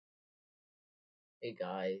Hey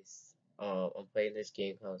guys, I'm playing this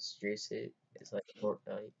game called Stucid. It's like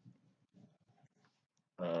Fortnite.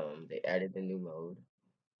 They added a new mode,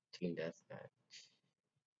 Team Deathmatch.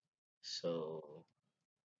 So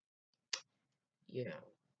yeah.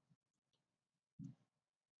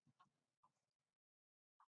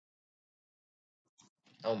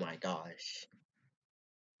 Oh my gosh,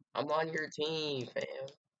 I'm on your team, fam.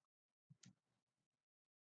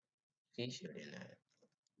 He's shooting that.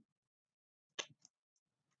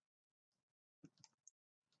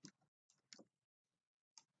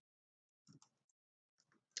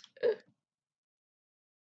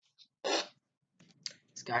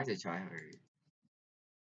 This guy's a tryhard.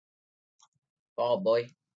 Oh boy,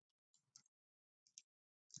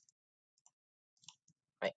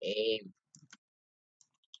 my aim.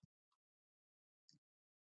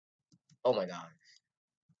 Oh my god.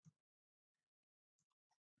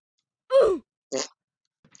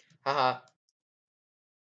 Haha,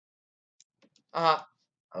 haha.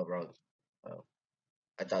 Oh wrong. Oh,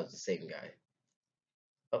 I thought it was the same guy.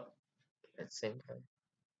 Oh, that's the same guy.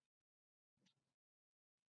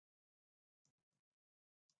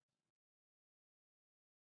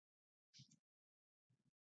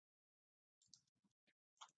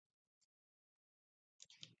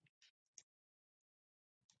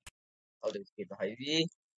 Oh, there's people behind me.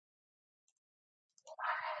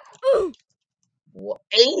 What?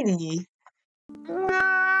 80?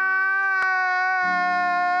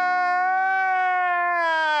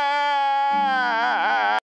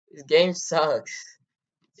 This game sucks.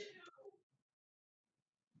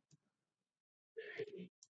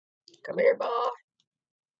 Come here, boy.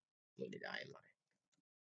 When did I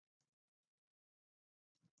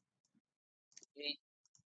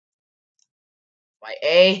my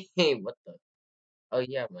aim? What the? Oh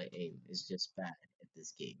yeah, my aim is just bad at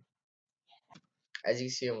this game. As you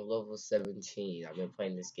see, I'm level 17. I've been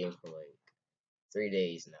playing this game for like 3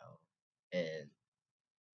 days now, and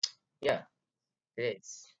yeah, it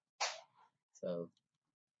is. So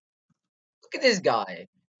look at this guy.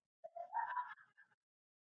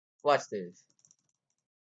 Watch this.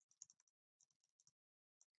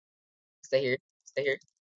 Stay here. Stay here.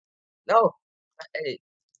 No, hey,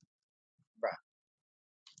 bruh.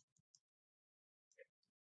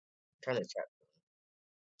 Trying to trap.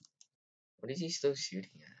 What is he still shooting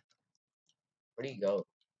at? Where'd he go?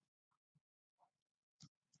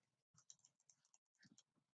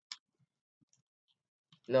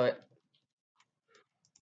 No,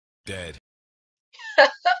 Dead.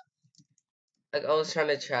 like I was trying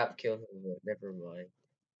to trap kill him, but never mind.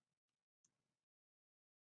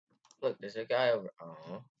 Look, there's a guy over.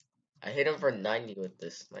 Oh, I hit him for 90 with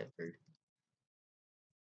this sniper.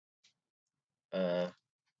 Uh,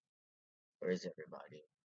 where is everybody?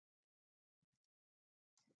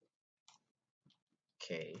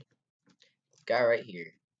 Okay, guy right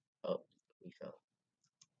here. Oh, he fell.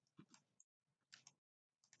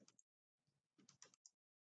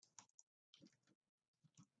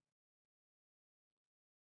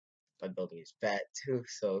 My building is bad too,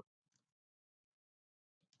 so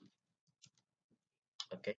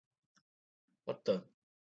okay. What the?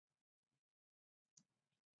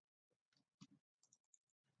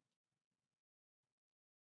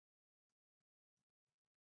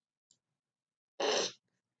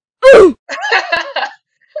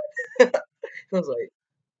 I was like,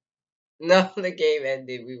 no, the game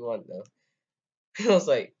ended. We won though. I was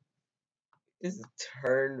like, this is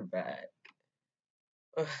turn back.